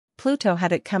Pluto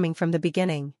had it coming from the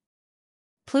beginning.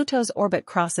 Pluto's orbit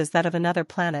crosses that of another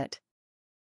planet.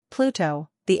 Pluto,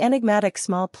 the enigmatic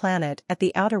small planet at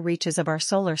the outer reaches of our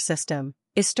solar system,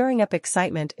 is stirring up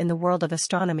excitement in the world of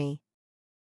astronomy.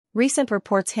 Recent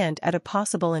reports hint at a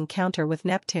possible encounter with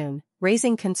Neptune,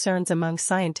 raising concerns among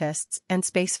scientists and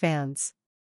space fans.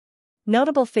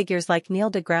 Notable figures like Neil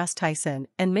deGrasse Tyson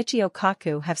and Michio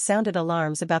Kaku have sounded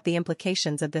alarms about the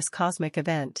implications of this cosmic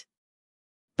event.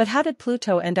 But how did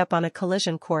Pluto end up on a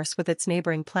collision course with its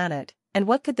neighboring planet, and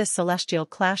what could this celestial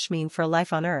clash mean for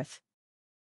life on Earth?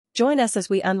 Join us as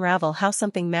we unravel how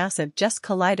something massive just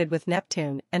collided with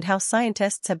Neptune and how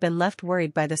scientists have been left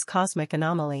worried by this cosmic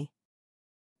anomaly.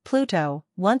 Pluto,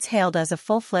 once hailed as a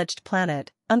full-fledged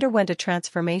planet, underwent a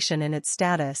transformation in its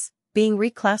status, being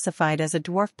reclassified as a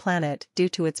dwarf planet due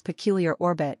to its peculiar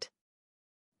orbit.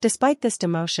 Despite this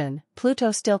demotion,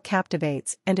 Pluto still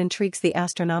captivates and intrigues the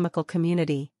astronomical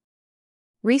community.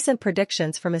 Recent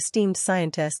predictions from esteemed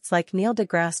scientists like Neil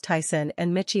deGrasse Tyson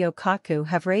and Michio Kaku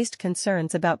have raised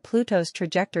concerns about Pluto's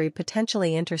trajectory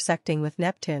potentially intersecting with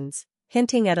Neptune's,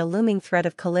 hinting at a looming threat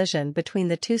of collision between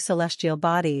the two celestial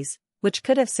bodies, which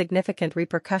could have significant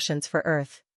repercussions for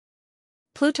Earth.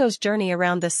 Pluto's journey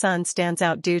around the Sun stands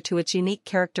out due to its unique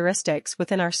characteristics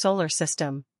within our solar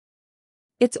system.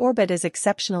 Its orbit is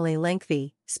exceptionally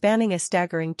lengthy, spanning a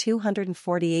staggering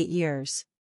 248 years.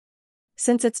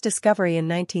 Since its discovery in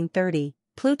 1930,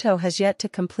 Pluto has yet to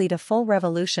complete a full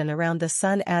revolution around the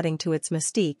Sun. Adding to its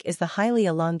mystique is the highly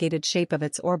elongated shape of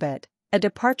its orbit, a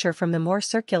departure from the more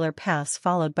circular paths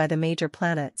followed by the major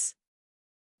planets.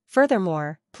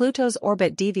 Furthermore, Pluto's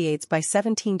orbit deviates by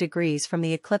 17 degrees from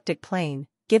the ecliptic plane,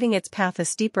 giving its path a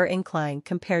steeper incline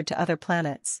compared to other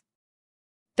planets.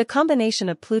 The combination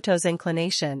of Pluto's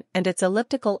inclination and its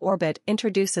elliptical orbit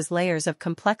introduces layers of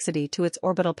complexity to its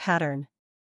orbital pattern.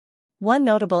 One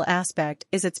notable aspect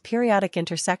is its periodic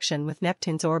intersection with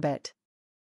Neptune's orbit.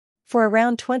 For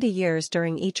around 20 years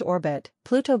during each orbit,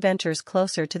 Pluto ventures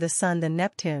closer to the Sun than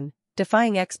Neptune,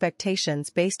 defying expectations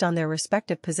based on their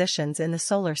respective positions in the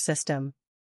solar system.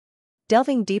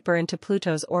 Delving deeper into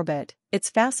Pluto's orbit, it's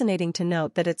fascinating to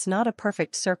note that it's not a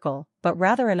perfect circle, but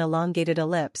rather an elongated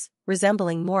ellipse,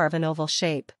 resembling more of an oval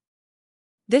shape.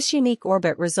 This unique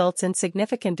orbit results in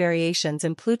significant variations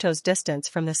in Pluto's distance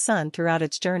from the Sun throughout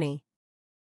its journey.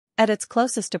 At its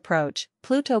closest approach,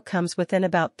 Pluto comes within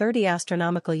about 30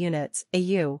 astronomical units,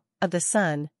 AU, of the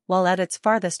Sun, while at its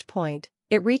farthest point,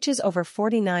 it reaches over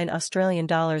 49 Australian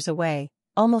dollars away,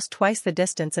 almost twice the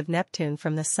distance of Neptune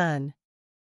from the Sun.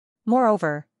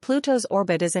 Moreover, Pluto's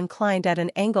orbit is inclined at an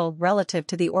angle relative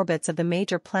to the orbits of the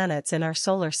major planets in our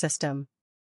solar system.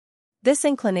 This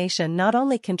inclination not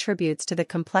only contributes to the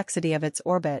complexity of its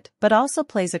orbit but also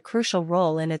plays a crucial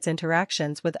role in its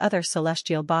interactions with other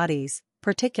celestial bodies,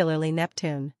 particularly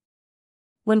Neptune.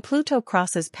 When Pluto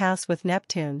crosses paths with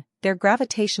Neptune, their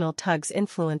gravitational tugs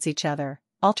influence each other,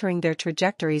 altering their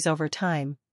trajectories over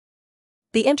time.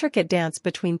 The intricate dance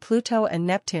between Pluto and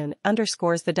Neptune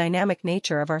underscores the dynamic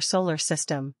nature of our solar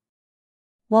system.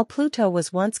 While Pluto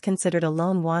was once considered a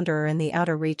lone wanderer in the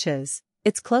outer reaches,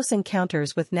 its close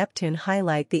encounters with Neptune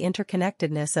highlight the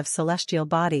interconnectedness of celestial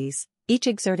bodies, each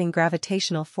exerting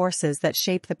gravitational forces that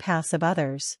shape the paths of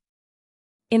others.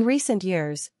 In recent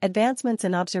years, advancements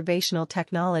in observational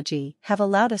technology have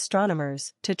allowed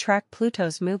astronomers to track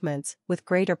Pluto's movements with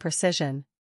greater precision.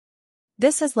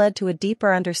 This has led to a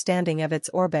deeper understanding of its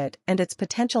orbit and its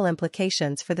potential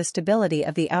implications for the stability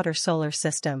of the outer solar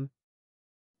system.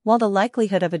 While the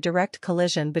likelihood of a direct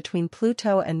collision between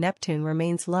Pluto and Neptune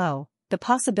remains low, the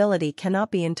possibility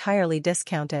cannot be entirely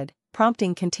discounted,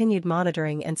 prompting continued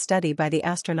monitoring and study by the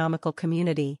astronomical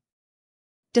community.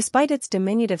 Despite its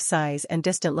diminutive size and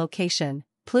distant location,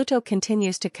 Pluto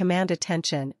continues to command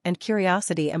attention and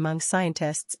curiosity among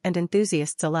scientists and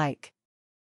enthusiasts alike.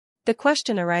 The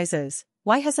question arises,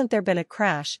 why hasn't there been a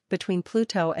crash between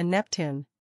Pluto and Neptune?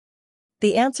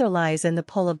 The answer lies in the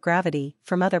pull of gravity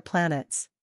from other planets.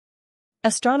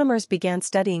 Astronomers began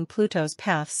studying Pluto's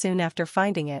path soon after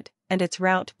finding it, and its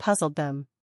route puzzled them.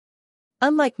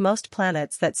 Unlike most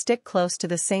planets that stick close to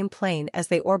the same plane as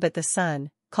they orbit the Sun,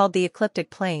 called the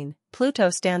ecliptic plane, Pluto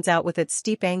stands out with its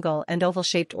steep angle and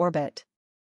oval-shaped orbit.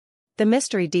 The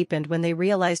mystery deepened when they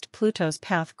realized Pluto's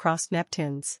path crossed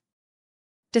Neptune's.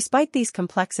 Despite these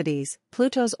complexities,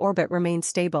 Pluto's orbit remains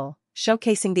stable,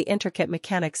 showcasing the intricate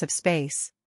mechanics of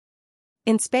space.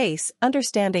 In space,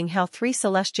 understanding how three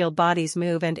celestial bodies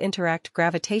move and interact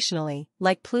gravitationally,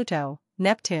 like Pluto,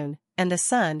 Neptune, and the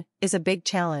Sun, is a big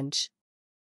challenge.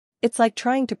 It's like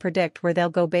trying to predict where they'll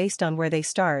go based on where they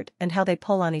start and how they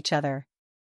pull on each other.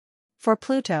 For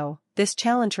Pluto, this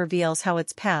challenge reveals how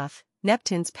its path,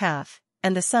 Neptune's path,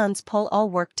 and the Sun's pull all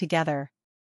work together.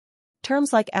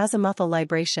 Terms like azimuthal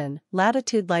libration,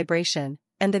 latitude libration,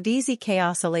 and the VZK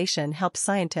oscillation help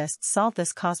scientists solve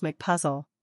this cosmic puzzle.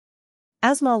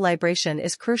 Azimuthal libration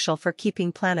is crucial for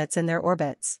keeping planets in their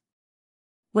orbits.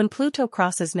 When Pluto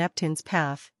crosses Neptune's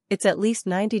path, it's at least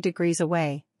 90 degrees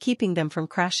away, keeping them from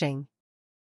crashing.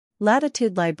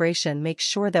 Latitude libration makes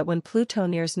sure that when Pluto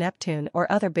nears Neptune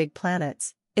or other big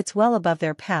planets, it's well above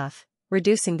their path,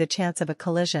 reducing the chance of a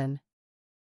collision.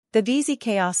 The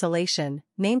VZK oscillation,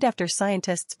 named after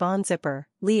scientists von Zipper,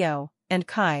 Leo, and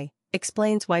Chi,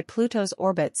 explains why Pluto's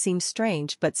orbit seems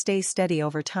strange but stays steady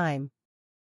over time.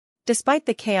 Despite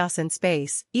the chaos in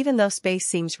space, even though space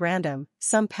seems random,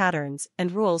 some patterns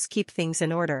and rules keep things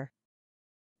in order.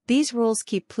 These rules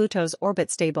keep Pluto's orbit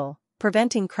stable,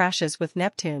 preventing crashes with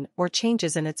Neptune or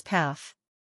changes in its path.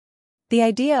 The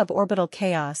idea of orbital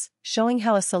chaos, showing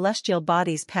how a celestial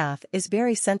body's path is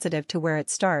very sensitive to where it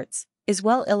starts, is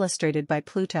well illustrated by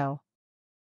Pluto.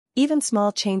 Even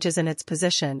small changes in its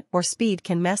position or speed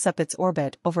can mess up its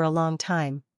orbit over a long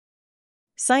time.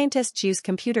 Scientists use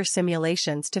computer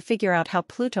simulations to figure out how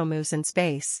Pluto moves in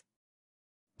space.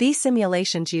 These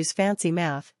simulations use fancy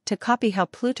math to copy how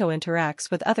Pluto interacts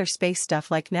with other space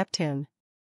stuff like Neptune.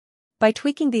 By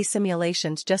tweaking these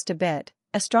simulations just a bit,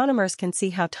 astronomers can see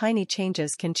how tiny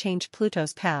changes can change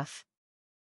Pluto's path.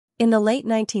 In the late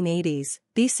 1980s,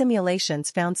 these simulations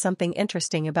found something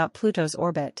interesting about Pluto's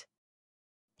orbit.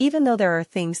 Even though there are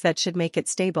things that should make it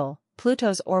stable,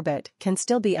 Pluto's orbit can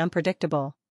still be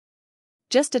unpredictable.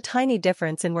 Just a tiny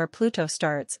difference in where Pluto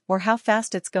starts or how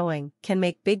fast it's going can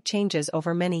make big changes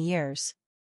over many years.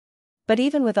 But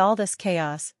even with all this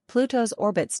chaos, Pluto's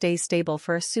orbit stays stable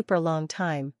for a super long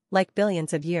time, like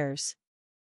billions of years.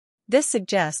 This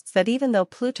suggests that even though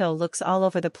Pluto looks all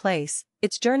over the place,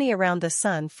 its journey around the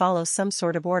Sun follows some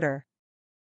sort of order.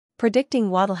 Predicting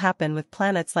what'll happen with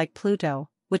planets like Pluto,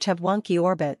 which have wonky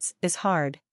orbits, is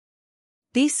hard.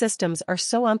 These systems are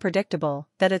so unpredictable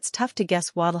that it's tough to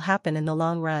guess what'll happen in the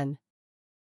long run.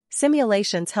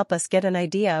 Simulations help us get an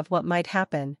idea of what might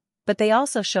happen, but they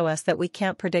also show us that we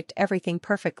can't predict everything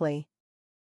perfectly.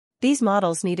 These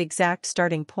models need exact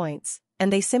starting points,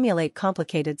 and they simulate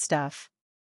complicated stuff.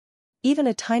 Even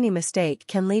a tiny mistake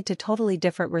can lead to totally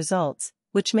different results,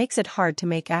 which makes it hard to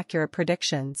make accurate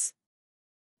predictions.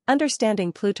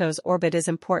 Understanding Pluto's orbit is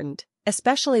important,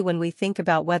 especially when we think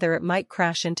about whether it might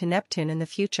crash into Neptune in the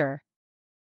future.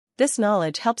 This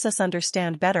knowledge helps us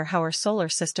understand better how our solar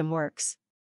system works.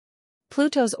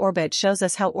 Pluto's orbit shows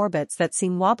us how orbits that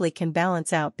seem wobbly can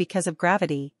balance out because of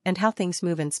gravity and how things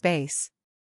move in space.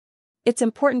 It's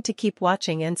important to keep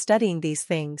watching and studying these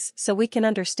things so we can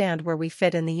understand where we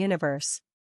fit in the universe.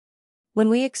 When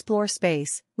we explore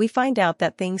space, we find out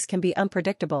that things can be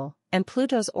unpredictable, and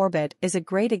Pluto's orbit is a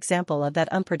great example of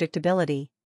that unpredictability.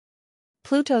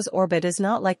 Pluto's orbit is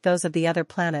not like those of the other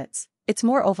planets, it's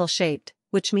more oval-shaped,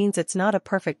 which means it's not a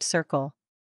perfect circle.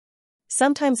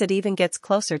 Sometimes it even gets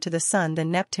closer to the Sun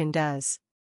than Neptune does.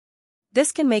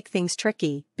 This can make things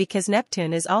tricky, because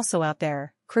Neptune is also out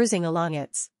there, cruising along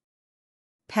its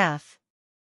path.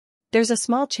 There's a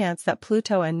small chance that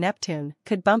Pluto and Neptune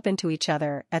could bump into each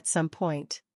other at some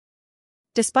point.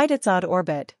 Despite its odd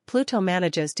orbit, Pluto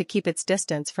manages to keep its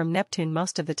distance from Neptune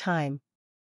most of the time.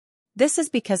 This is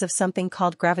because of something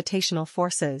called gravitational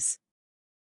forces.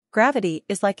 Gravity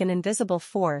is like an invisible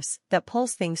force that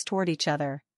pulls things toward each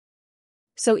other.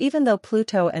 So even though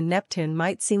Pluto and Neptune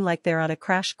might seem like they're on a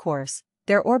crash course,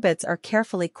 their orbits are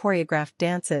carefully choreographed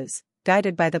dances,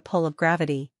 guided by the pull of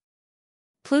gravity.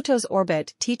 Pluto's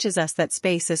orbit teaches us that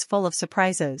space is full of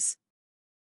surprises.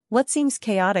 What seems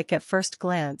chaotic at first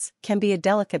glance can be a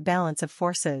delicate balance of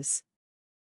forces.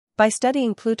 By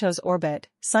studying Pluto's orbit,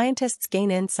 scientists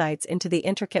gain insights into the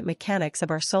intricate mechanics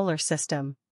of our solar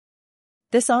system.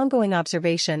 This ongoing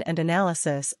observation and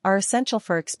analysis are essential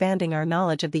for expanding our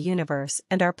knowledge of the universe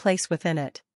and our place within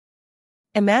it.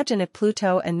 Imagine if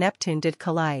Pluto and Neptune did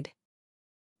collide.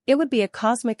 It would be a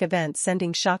cosmic event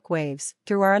sending shock waves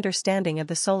through our understanding of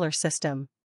the solar system.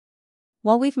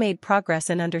 While we've made progress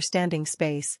in understanding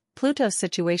space, Pluto's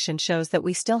situation shows that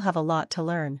we still have a lot to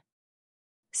learn.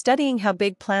 Studying how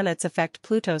big planets affect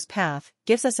Pluto's path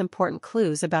gives us important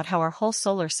clues about how our whole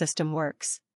solar system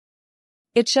works.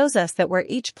 It shows us that where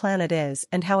each planet is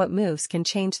and how it moves can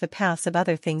change the paths of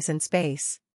other things in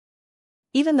space.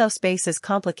 Even though space is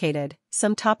complicated,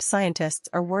 some top scientists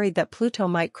are worried that Pluto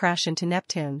might crash into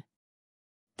Neptune.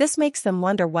 This makes them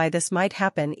wonder why this might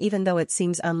happen even though it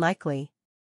seems unlikely.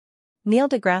 Neil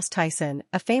deGrasse Tyson,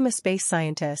 a famous space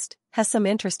scientist, has some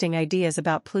interesting ideas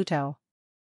about Pluto.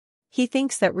 He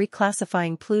thinks that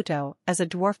reclassifying Pluto as a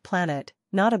dwarf planet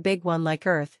not a big one like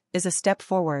Earth, is a step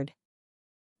forward.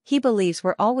 He believes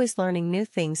we're always learning new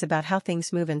things about how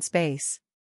things move in space.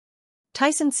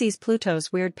 Tyson sees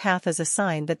Pluto's weird path as a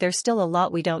sign that there's still a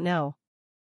lot we don't know.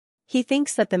 He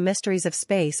thinks that the mysteries of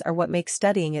space are what makes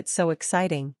studying it so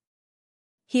exciting.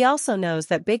 He also knows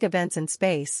that big events in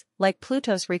space, like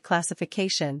Pluto's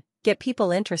reclassification, get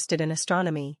people interested in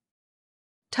astronomy.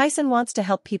 Tyson wants to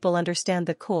help people understand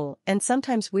the cool and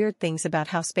sometimes weird things about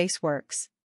how space works.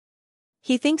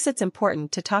 He thinks it's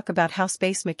important to talk about how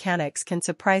space mechanics can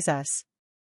surprise us.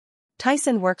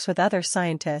 Tyson works with other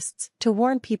scientists to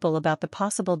warn people about the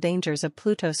possible dangers of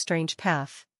Pluto's strange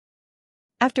path.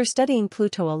 After studying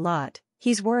Pluto a lot,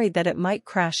 he's worried that it might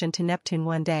crash into Neptune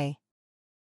one day.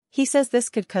 He says this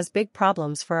could cause big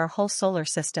problems for our whole solar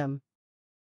system.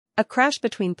 A crash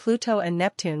between Pluto and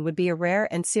Neptune would be a rare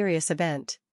and serious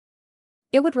event.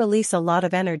 It would release a lot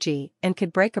of energy and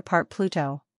could break apart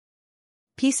Pluto.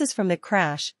 Pieces from the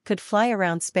crash could fly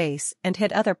around space and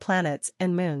hit other planets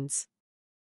and moons.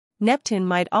 Neptune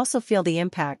might also feel the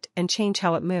impact and change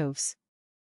how it moves.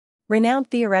 Renowned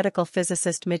theoretical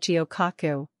physicist Michio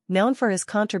Kaku, known for his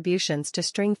contributions to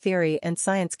string theory and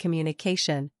science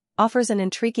communication, offers an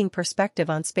intriguing perspective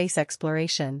on space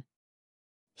exploration.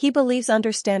 He believes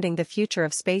understanding the future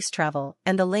of space travel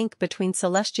and the link between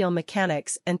celestial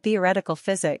mechanics and theoretical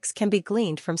physics can be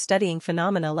gleaned from studying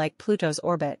phenomena like Pluto's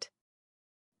orbit.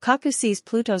 Kaku sees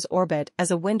Pluto's orbit as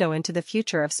a window into the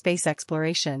future of space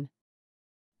exploration.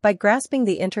 By grasping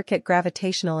the intricate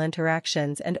gravitational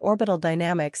interactions and orbital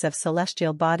dynamics of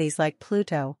celestial bodies like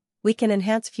Pluto, we can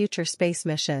enhance future space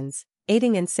missions,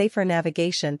 aiding in safer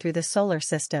navigation through the solar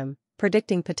system,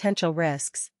 predicting potential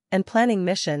risks, and planning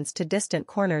missions to distant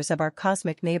corners of our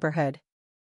cosmic neighborhood.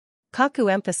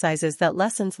 Kaku emphasizes that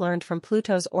lessons learned from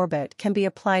Pluto's orbit can be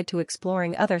applied to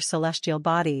exploring other celestial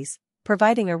bodies,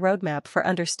 providing a roadmap for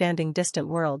understanding distant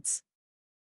worlds.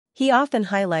 He often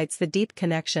highlights the deep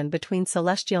connection between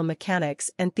celestial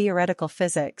mechanics and theoretical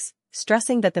physics,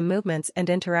 stressing that the movements and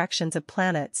interactions of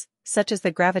planets, such as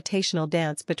the gravitational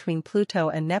dance between Pluto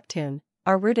and Neptune,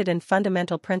 are rooted in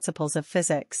fundamental principles of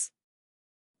physics.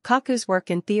 Kaku's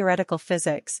work in theoretical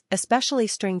physics, especially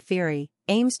string theory,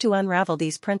 aims to unravel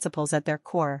these principles at their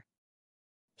core.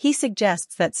 He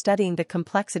suggests that studying the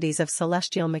complexities of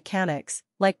celestial mechanics,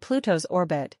 like Pluto's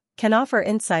orbit, can offer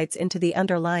insights into the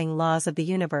underlying laws of the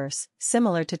universe,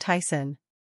 similar to Tyson.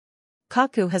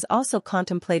 Kaku has also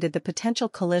contemplated the potential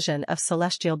collision of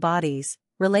celestial bodies,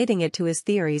 relating it to his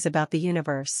theories about the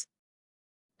universe.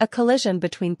 A collision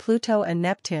between Pluto and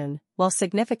Neptune, while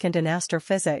significant in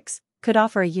astrophysics, could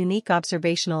offer a unique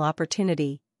observational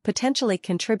opportunity, potentially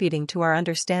contributing to our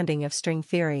understanding of string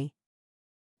theory.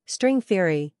 String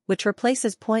theory, which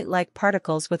replaces point-like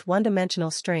particles with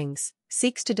one-dimensional strings,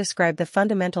 seeks to describe the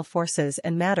fundamental forces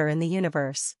and matter in the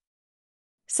universe.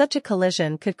 Such a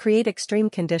collision could create extreme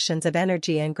conditions of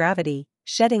energy and gravity,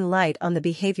 shedding light on the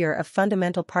behavior of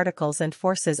fundamental particles and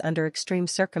forces under extreme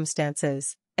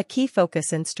circumstances, a key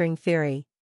focus in string theory.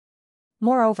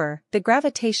 Moreover, the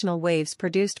gravitational waves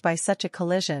produced by such a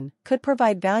collision could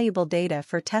provide valuable data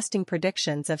for testing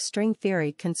predictions of string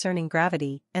theory concerning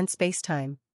gravity and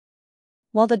spacetime.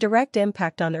 While the direct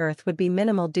impact on Earth would be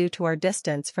minimal due to our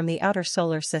distance from the outer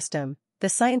solar system, the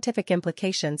scientific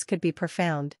implications could be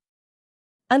profound.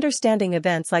 Understanding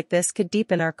events like this could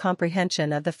deepen our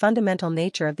comprehension of the fundamental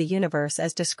nature of the universe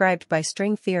as described by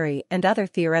string theory and other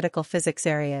theoretical physics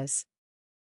areas.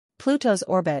 Pluto's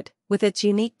orbit, with its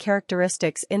unique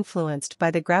characteristics influenced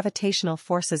by the gravitational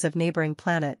forces of neighboring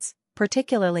planets,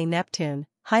 particularly Neptune,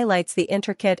 highlights the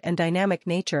intricate and dynamic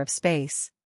nature of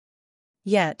space.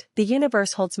 Yet, the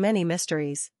universe holds many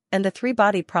mysteries, and the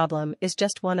three-body problem is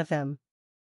just one of them.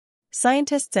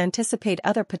 Scientists anticipate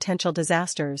other potential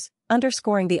disasters,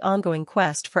 underscoring the ongoing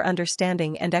quest for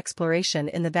understanding and exploration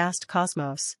in the vast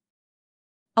cosmos.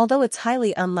 Although it's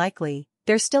highly unlikely,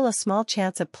 there's still a small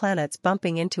chance of planets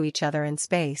bumping into each other in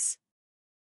space.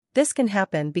 This can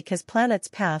happen because planets'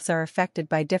 paths are affected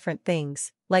by different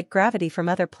things, like gravity from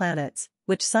other planets,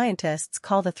 which scientists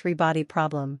call the three-body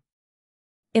problem.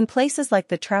 In places like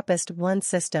the TRAPPIST-1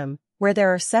 system, where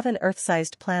there are 7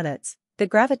 Earth-sized planets, the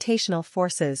gravitational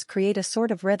forces create a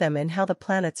sort of rhythm in how the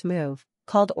planets move,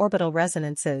 called orbital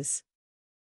resonances.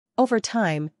 Over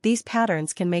time, these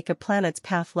patterns can make a planet's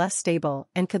path less stable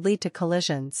and could lead to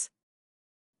collisions.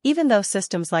 Even though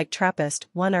systems like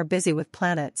TRAPPIST-1 are busy with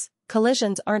planets,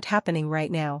 collisions aren't happening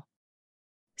right now.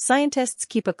 Scientists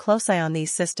keep a close eye on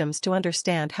these systems to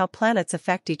understand how planets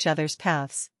affect each other's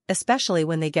paths, especially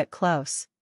when they get close.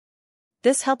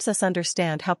 This helps us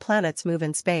understand how planets move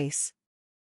in space.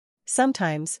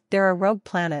 Sometimes, there are rogue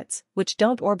planets, which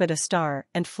don't orbit a star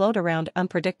and float around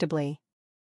unpredictably.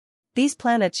 These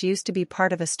planets used to be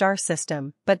part of a star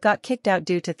system but got kicked out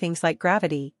due to things like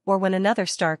gravity or when another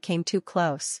star came too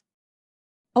close.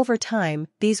 Over time,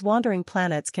 these wandering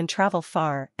planets can travel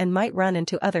far and might run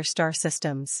into other star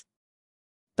systems.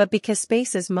 But because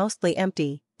space is mostly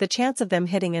empty, the chance of them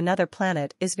hitting another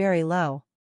planet is very low.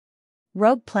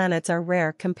 Rogue planets are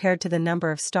rare compared to the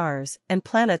number of stars and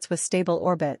planets with stable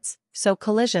orbits, so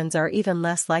collisions are even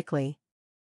less likely.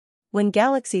 When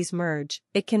galaxies merge,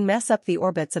 it can mess up the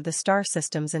orbits of the star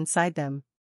systems inside them.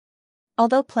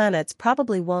 Although planets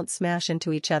probably won't smash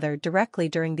into each other directly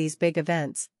during these big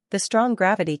events, the strong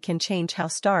gravity can change how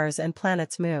stars and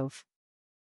planets move.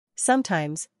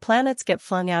 Sometimes, planets get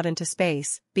flung out into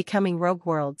space, becoming rogue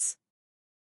worlds.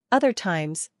 Other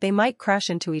times, they might crash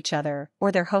into each other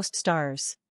or their host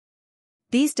stars.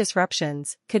 These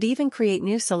disruptions could even create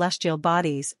new celestial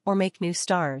bodies or make new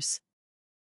stars.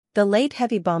 The late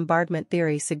heavy bombardment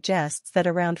theory suggests that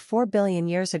around 4 billion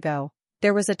years ago,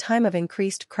 there was a time of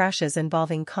increased crashes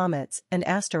involving comets and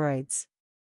asteroids.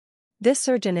 This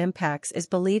surge in impacts is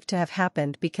believed to have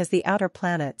happened because the outer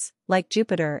planets, like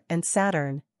Jupiter and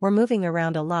Saturn, were moving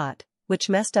around a lot, which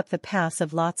messed up the paths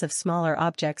of lots of smaller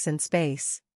objects in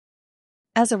space.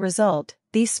 As a result,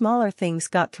 these smaller things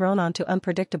got thrown onto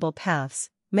unpredictable paths,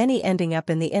 many ending up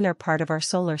in the inner part of our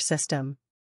solar system.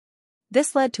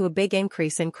 This led to a big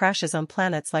increase in crashes on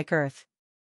planets like Earth.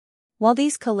 While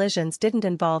these collisions didn't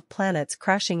involve planets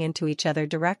crashing into each other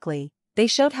directly, they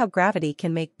showed how gravity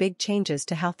can make big changes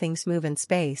to how things move in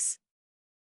space.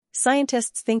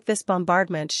 Scientists think this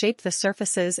bombardment shaped the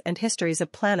surfaces and histories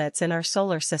of planets in our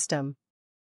solar system.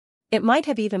 It might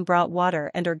have even brought water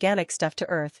and organic stuff to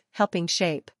Earth, helping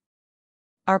shape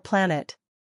our planet.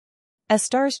 As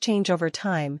stars change over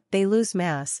time, they lose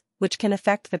mass, which can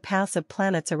affect the paths of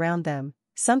planets around them,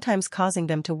 sometimes causing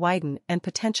them to widen and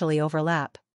potentially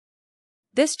overlap.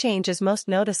 This change is most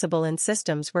noticeable in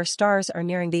systems where stars are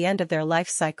nearing the end of their life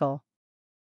cycle.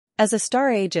 As a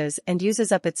star ages and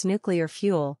uses up its nuclear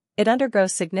fuel, it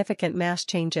undergoes significant mass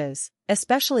changes,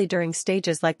 especially during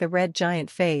stages like the red giant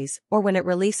phase or when it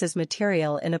releases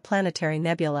material in a planetary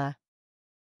nebula.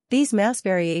 These mass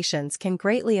variations can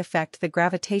greatly affect the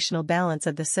gravitational balance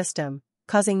of the system,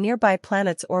 causing nearby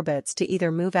planets' orbits to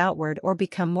either move outward or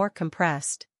become more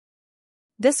compressed.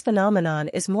 This phenomenon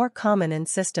is more common in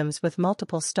systems with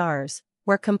multiple stars,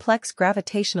 where complex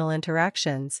gravitational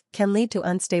interactions can lead to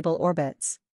unstable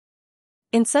orbits.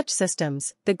 In such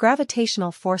systems, the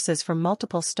gravitational forces from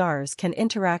multiple stars can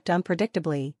interact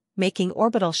unpredictably, making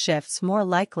orbital shifts more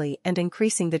likely and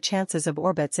increasing the chances of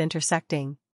orbits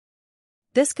intersecting.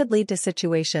 This could lead to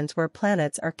situations where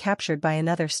planets are captured by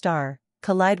another star,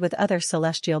 collide with other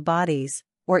celestial bodies,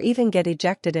 or even get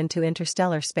ejected into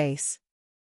interstellar space.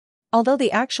 Although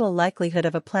the actual likelihood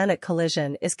of a planet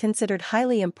collision is considered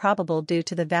highly improbable due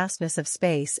to the vastness of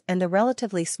space and the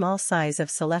relatively small size of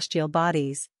celestial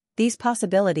bodies, these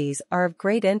possibilities are of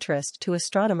great interest to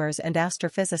astronomers and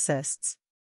astrophysicists.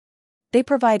 They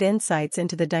provide insights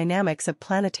into the dynamics of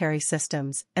planetary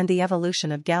systems and the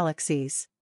evolution of galaxies.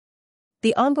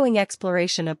 The ongoing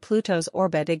exploration of Pluto's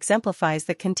orbit exemplifies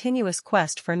the continuous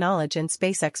quest for knowledge in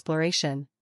space exploration.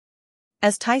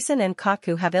 As Tyson and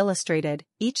Kaku have illustrated,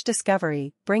 each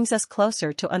discovery brings us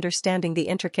closer to understanding the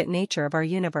intricate nature of our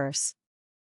universe.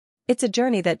 It's a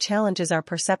journey that challenges our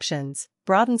perceptions,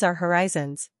 broadens our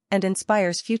horizons, and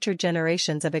inspires future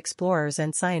generations of explorers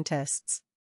and scientists.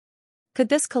 Could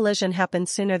this collision happen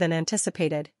sooner than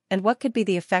anticipated, and what could be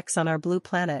the effects on our blue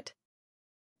planet?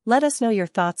 Let us know your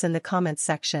thoughts in the comments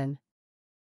section.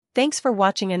 Thanks for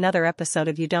watching another episode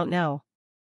of You Don't Know.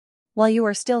 While you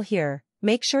are still here,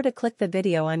 make sure to click the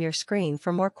video on your screen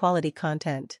for more quality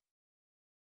content.